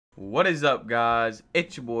What is up, guys?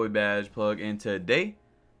 It's your boy BadgePlug, and today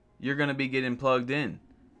you're gonna be getting plugged in.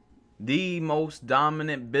 The most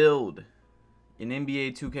dominant build in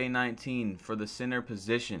NBA 2K19 for the center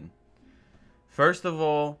position. First of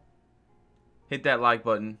all, hit that like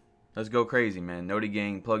button. Let's go crazy, man. Noti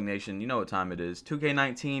Gang, Plug Nation, you know what time it is.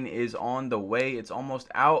 2K19 is on the way. It's almost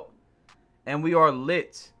out, and we are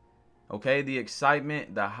lit. Okay, the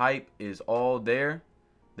excitement, the hype is all there.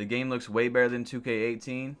 The game looks way better than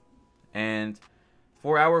 2K18. And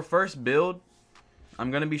for our first build, I'm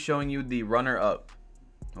going to be showing you the runner-up.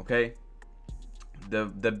 Okay? The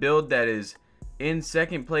build that is in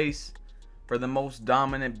second place for the most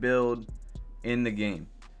dominant build in the game.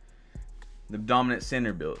 The dominant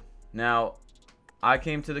center build. Now, I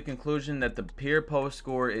came to the conclusion that the peer post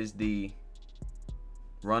score is the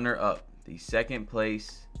runner-up. The second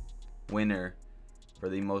place winner for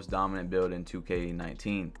the most dominant build in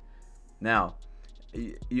 2K19. Now,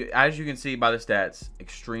 as you can see by the stats,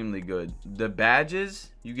 extremely good. The badges,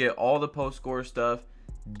 you get all the post score stuff.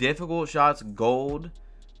 Difficult shots, gold.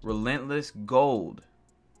 Relentless, gold.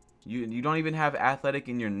 You don't even have athletic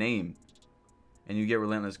in your name, and you get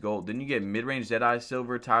relentless, gold. Then you get mid-range Deadeye,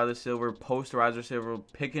 silver. Tireless, silver. Posterizer, silver.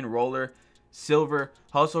 Pick and roller, silver.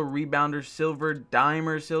 Hustle, rebounder, silver.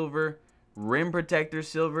 Dimer, silver. Rim protector,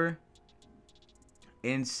 silver.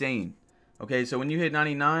 Insane. Okay, so when you hit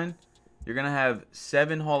 99, you're going to have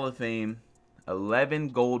 7 Hall of Fame, 11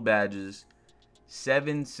 gold badges,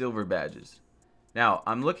 7 silver badges. Now,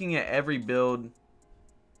 I'm looking at every build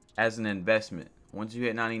as an investment once you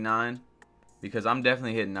hit 99, because I'm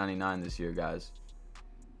definitely hitting 99 this year, guys.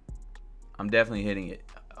 I'm definitely hitting it.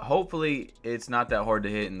 Hopefully, it's not that hard to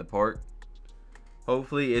hit in the park.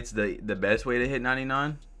 Hopefully, it's the best way to hit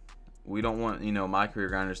 99. We don't want, my career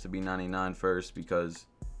grinders to be 99 first, because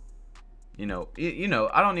I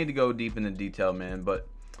don't need to go deep into detail, man, but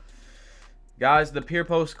guys, the peer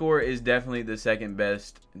post score is definitely the second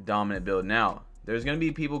best dominant build. Now, there's going to be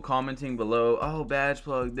people commenting below, oh,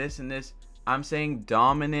 BadgePlug, this and this. I'm saying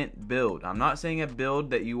dominant build. I'm not saying a build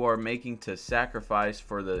that you are making to sacrifice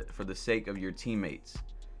for the sake of your teammates.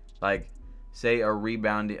 Like, say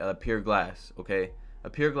a pure glass, okay? A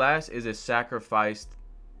pure glass is a sacrificed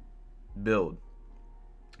build.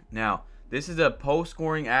 Now, this is a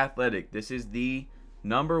post-scoring athletic. This is the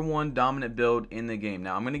 #1 dominant build in the game.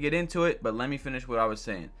 Now, I'm going to get into it, but let me finish what I was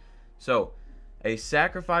saying. So, a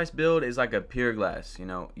sacrifice build is like a pure glass.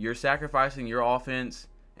 You're sacrificing your offense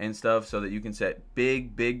and stuff so that you can set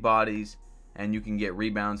big bodies and you can get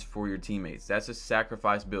rebounds for your teammates. That's a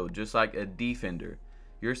sacrifice build, just like a defender.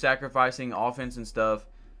 You're sacrificing offense and stuff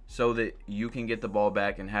so that you can get the ball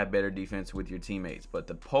back and have better defense with your teammates. But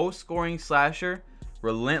the post-scoring slasher,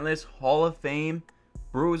 relentless, Hall of Fame,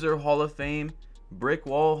 bruiser, Hall of Fame, brick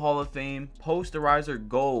wall, Hall of Fame, posterizer,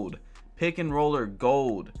 gold, pick and roller,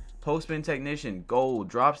 gold, post spin technician, gold,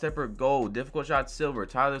 drop stepper, gold, difficult shot, silver,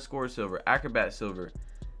 Tyler score, silver, acrobat, silver,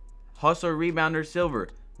 hustler, rebounder, silver,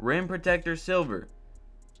 rim protector, silver.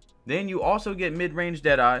 Then you also get mid-range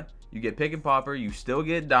Deadeye, you get pick and popper, you still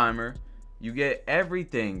get dimer, you get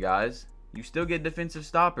everything, guys. You still get defensive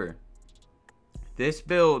stopper. This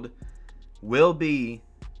build will be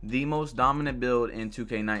the most dominant build in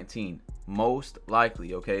 2K19, most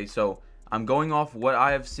likely. Okay, so I'm going off what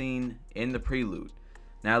I have seen in the prelude.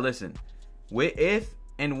 Now listen, if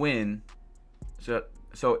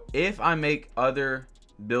I make other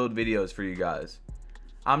build videos for you guys,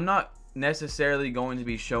 I'm not necessarily going to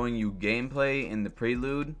be showing you gameplay in the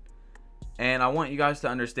prelude, and I want you guys to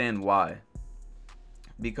understand why.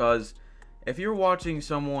 Because if you're watching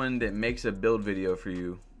someone that makes a build video for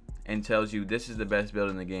you and tells you this is the best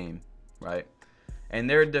build in the game, right? And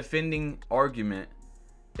their defending argument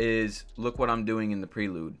is, look what I'm doing in the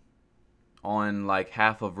prelude on like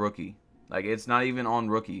half of rookie. Like, it's not even on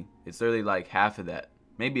rookie. It's literally like half of that.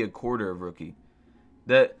 Maybe a quarter of rookie.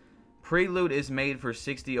 The prelude is made for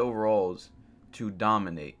 60 overalls to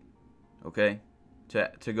dominate. Okay?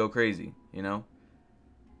 To go crazy,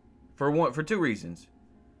 For 2 reasons.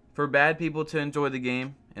 For bad people to enjoy the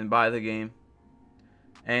game and buy the game,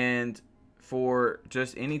 and for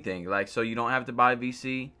just anything, like, so you don't have to buy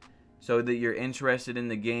VC, so that you're interested in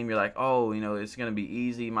the game. You're like, oh, it's gonna be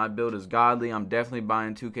easy, my build is godly, I'm definitely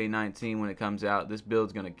buying 2K19 when it comes out, this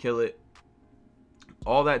build's gonna kill it,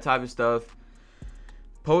 all that type of stuff.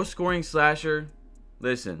 Post scoring slasher,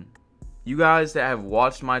 listen, you guys that have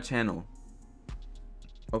watched my channel,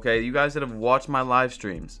 okay, you guys that have watched my live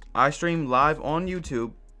streams, I stream live on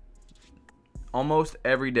YouTube almost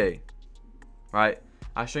every day, right?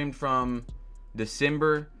 I streamed from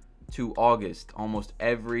December to August almost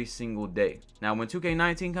every single day. Now, when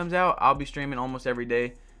 2K19 comes out, I'll be streaming almost every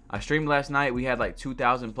day. I streamed last night. We had like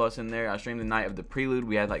 2,000 plus in there. I streamed the night of the prelude.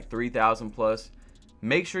 We had like 3,000 plus.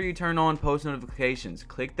 Make sure you turn on post notifications.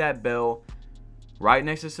 Click that bell right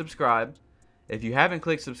next to subscribe. If you haven't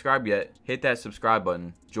clicked subscribe yet, hit that subscribe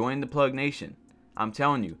button. Join the Plug Nation. I'm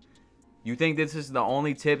telling you. You think this is the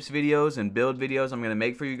only tips videos and build videos I'm going to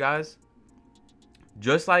make for you guys?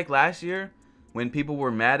 Just like last year, when people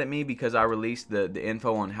were mad at me because I released the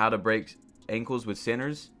info on how to break ankles with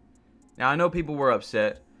sinners. Now, I know people were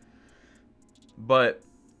upset. But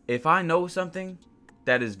if I know something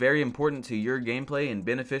that is very important to your gameplay and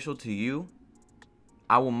beneficial to you,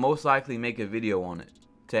 I will most likely make a video on it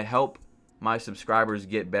to help my subscribers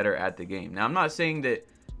get better at the game. Now, I'm not saying that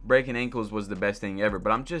breaking ankles was the best thing ever,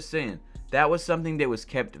 but I'm just saying that was something that was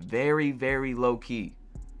kept very, very low key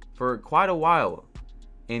for quite a while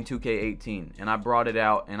in 2K18, and I brought it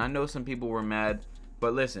out, and I know some people were mad,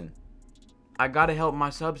 but listen, I gotta help my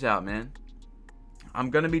subs out, man. I'm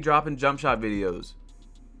gonna be dropping jump shot videos.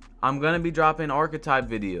 I'm gonna be dropping Archetype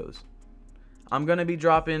videos. I'm gonna be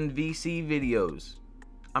dropping VC videos.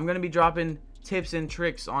 I'm gonna be dropping tips and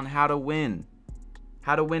tricks on how to win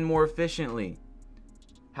more efficiently,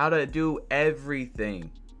 how to do everything,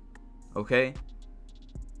 okay?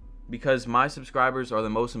 Because my subscribers are the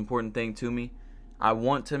most important thing to me. I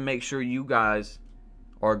want to make sure you guys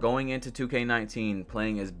are going into 2K19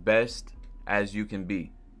 playing as best as you can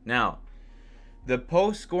be. Now, the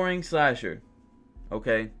post scoring slasher,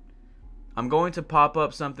 okay? I'm going to pop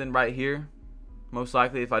up something right here, most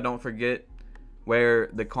likely if I don't forget, where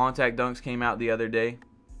the contact dunks came out the other day.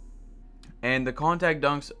 And the contact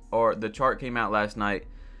dunks, or the chart came out last night.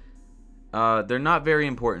 They're not very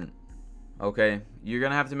important, okay? You're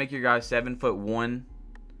going to have to make your guy 7'1"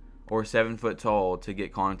 or 7 foot tall to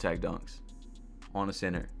get contact dunks on a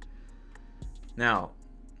center. Now,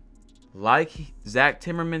 like Zach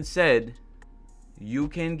Timmerman said, you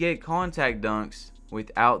can get contact dunks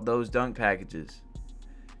without those dunk packages.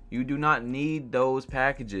 You do not need those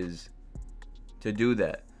packages to do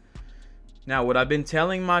that. Now, what I've been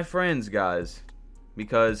telling my friends, guys,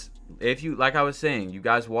 because if you, like I was saying, you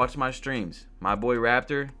guys watch my streams. My boy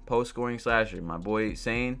Raptor, post scoring slasher. My boy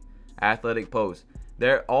Sane, athletic post.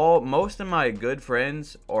 They're all, most of my good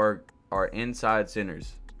friends are inside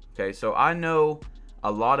centers. Okay, so I know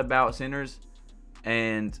a lot about centers,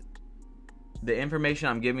 and the information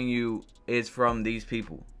I'm giving you is from these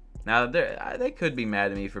people. Now, they could be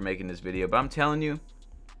mad at me for making this video, but I'm telling you,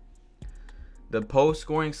 the post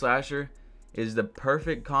scoring slasher is the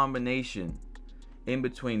perfect combination in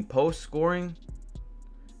between post scoring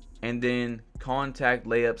and then contact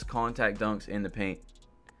layups, contact dunks in the paint.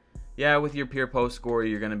 Yeah, with your pure post scorer,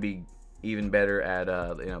 you're gonna be even better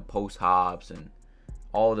at post hops and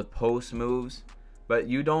all the post moves, but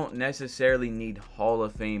you don't necessarily need Hall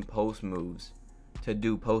of Fame post moves to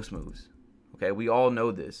do post moves. Okay, we all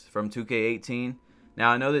know this from 2K18.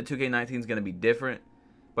 Now, I know that 2K19 is gonna be different,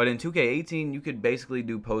 but in 2K18, you could basically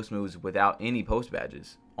do post moves without any post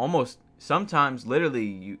badges. Almost, sometimes,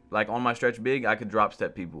 literally, like on my stretch big, I could drop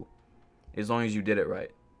step people as long as you did it right.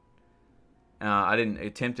 I didn't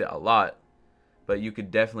attempt it a lot, but you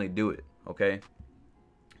could definitely do it, okay?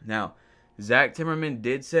 Now, Zach Timmerman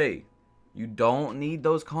did say you don't need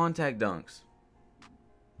those contact dunks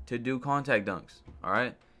to do contact dunks, all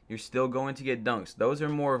right? You're still going to get dunks. Those are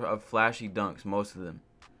more of flashy dunks, most of them.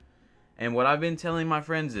 And what I've been telling my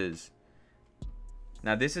friends is,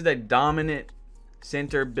 now this is a dominant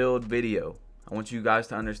center build video. I want you guys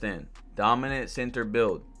to understand. Dominant center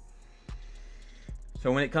build.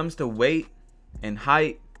 So when it comes to weight and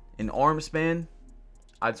height and arm span,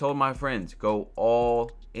 I told my friends, go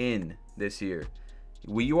all in this year.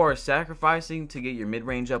 You are sacrificing to get your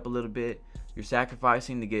mid-range up a little bit. You're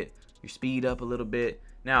sacrificing to get your speed up a little bit.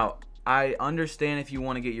 Now, I understand if you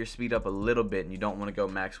want to get your speed up a little bit and you don't want to go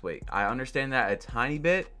max weight. I understand that a tiny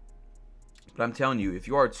bit, but I'm telling you, if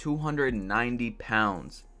you are 290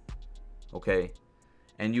 pounds, okay,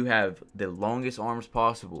 and you have the longest arms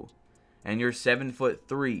possible, and you're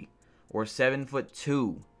 7'3" or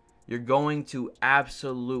 7'2", you're going to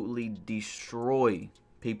absolutely destroy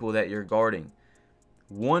people that you're guarding.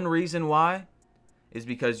 One reason why is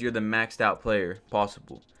because you're the maxed out player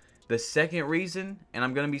possible. The second reason, and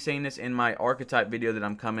I'm going to be saying this in my Archetype video that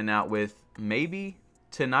I'm coming out with maybe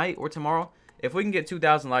tonight or tomorrow. If we can get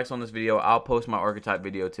 2,000 likes on this video, I'll post my Archetype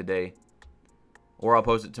video today. Or I'll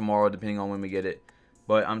post it tomorrow, depending on when we get it.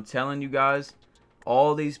 But I'm telling you guys,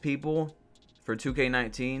 all these people for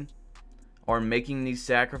 2K19 are making these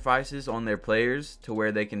sacrifices on their players to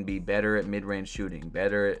where they can be better at mid-range shooting,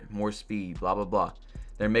 better at more speed, blah, blah, blah.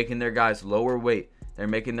 They're making their guys lower weight. They're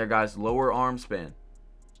making their guys lower arm span.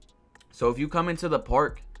 So if you come into the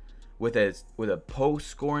park with a post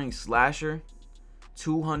scoring slasher,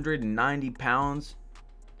 290 pounds.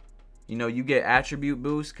 You know, you get attribute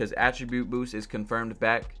boost because attribute boost is confirmed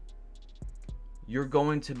back. You're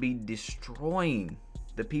going to be destroying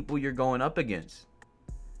the people you're going up against.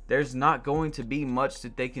 There's not going to be much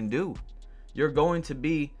that they can do. You're going to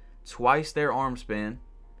be twice their arm span,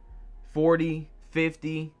 40,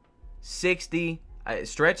 50, 60.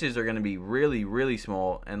 Stretches are going to be really, really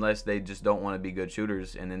small unless they just don't want to be good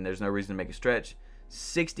shooters, and then there's no reason to make a stretch.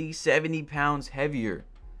 60, 70 pounds heavier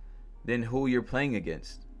than who you're playing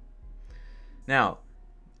against. Now,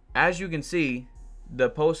 as you can see, the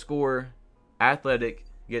post score athletic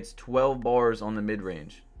gets 12 bars on the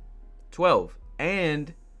mid-range. 12.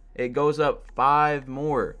 And it goes up 5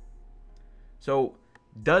 more. So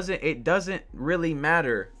it doesn't really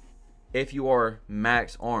matter if you are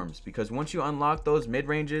max arms, because once you unlock those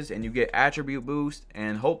mid-ranges and you get attribute boost,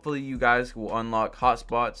 and hopefully you guys will unlock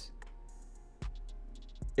hotspots,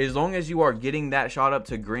 as long as you are getting that shot up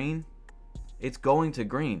to green, it's going to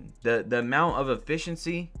green. The amount of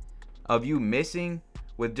efficiency of you missing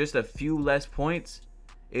with just a few less points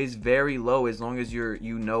is very low, as long as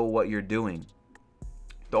you know what you're doing.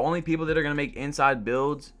 The only people that are going to make inside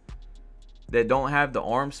builds that don't have the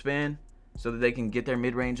arm span so that they can get their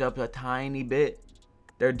mid-range up a tiny bit,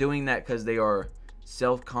 they're doing that because they are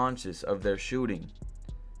self-conscious of their shooting.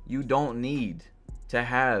 You don't need to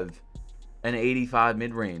have an 85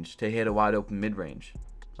 mid-range to hit a wide open mid-range,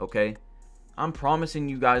 okay? I'm promising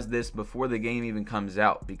you guys this before the game even comes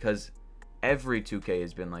out, because every 2K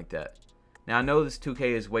has been like that. Now, I know this 2K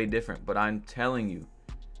is way different, but I'm telling you,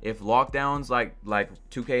 if lockdowns like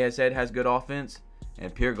 2K has said has good offense,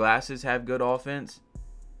 and pure glasses have good offense,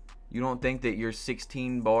 you don't think that your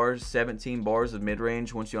 16 bars, 17 bars of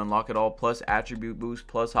mid-range, once you unlock it all, plus attribute boost,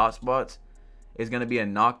 plus hotspots, is going to be a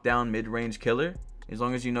knockdown mid-range killer, as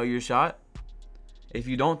long as you know your shot? If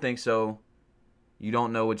you don't think so, you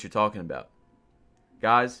don't know what you're talking about.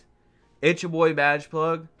 Guys, it's your boy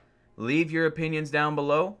BadgePlug. Leave your opinions down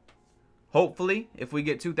below. Hopefully, if we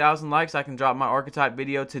get 2,000 likes, I can drop my Archetype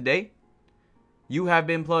video today. You have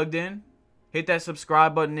been plugged in. Hit that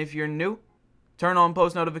subscribe button if you're new. Turn on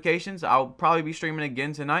post notifications. I'll probably be streaming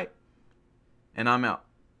again tonight. And I'm out.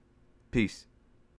 Peace.